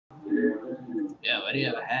Yeah, why do you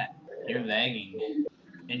have a hat? You're lagging.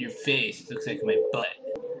 And your face looks like my butt.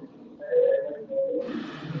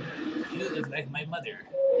 You look like my mother.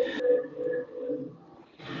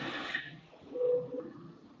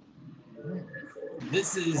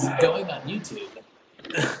 This is going on YouTube.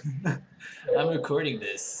 I'm recording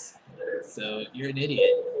this. So you're an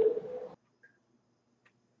idiot.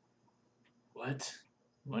 What?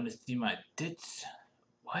 Want to see my tits?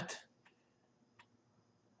 What?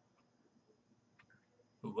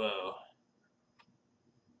 Whoa.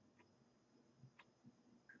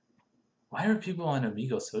 Why are people on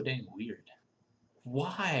Omegle so dang weird?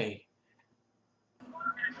 Why?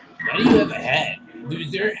 Why do you have a hat,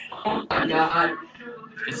 loser? God.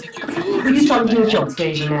 You think you're cool? Who you You have talking a to with hat? your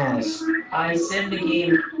Asian ass? I said the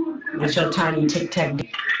game with your tiny tic tac.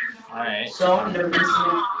 Alright. So I've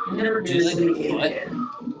never Do been you like sleeping butt? again.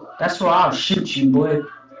 That's why I'll shoot you, boy.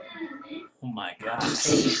 Oh my gosh.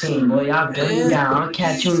 16, boy. I'll gun you down. I'll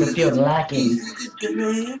catch you in the field You lacking. see this gun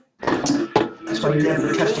right here? That's I'm why gonna you cut never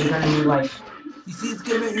your touched a gun in your life. You see this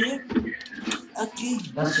gun right here? Okay.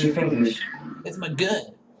 That's your fingers. That's my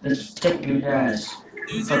gun. Let's stick your ass. For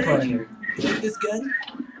Loser, pleasure. you like this gun?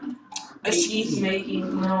 I shoot He's you.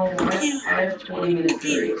 making no. Pew! I have 20-minute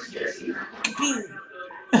Pew! breaks, Jesse. Pew!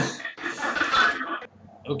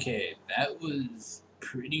 Okay, that was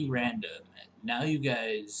pretty random. Now you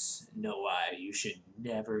guys know why you should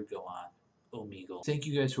never go on Omegle. Thank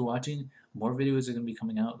you guys for watching. More videos are going to be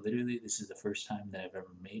coming out. Literally, this is the first time that I've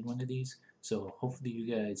ever made one of these. So hopefully you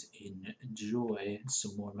guys enjoy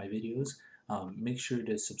some more of my videos. Make sure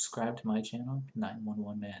to subscribe to my channel,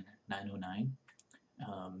 911man909.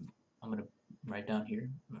 I'm going to write down here,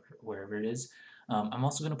 wherever it is. I'm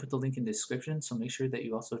also going to put the link in the description, so make sure that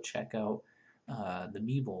you also check out the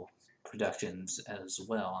Meeble productions as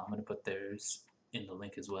well. I'm going to put theirs in the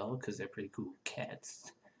link as well because they're pretty cool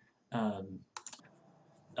cats.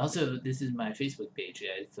 Also, this is my Facebook page,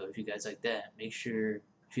 guys, so if you guys like that, make sure,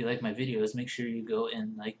 if you like my videos, make sure you go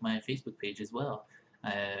and like my Facebook page as well.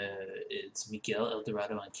 It's Miguel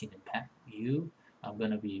Eldorado on Kingdom Pack U. I'm going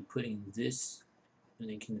to be putting this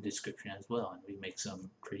link in the description as well, and we make some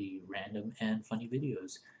pretty random and funny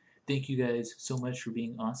videos. Thank you guys so much for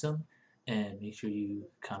being awesome, and make sure you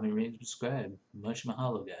comment, rate, and subscribe. Much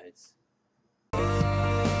mahalo, guys.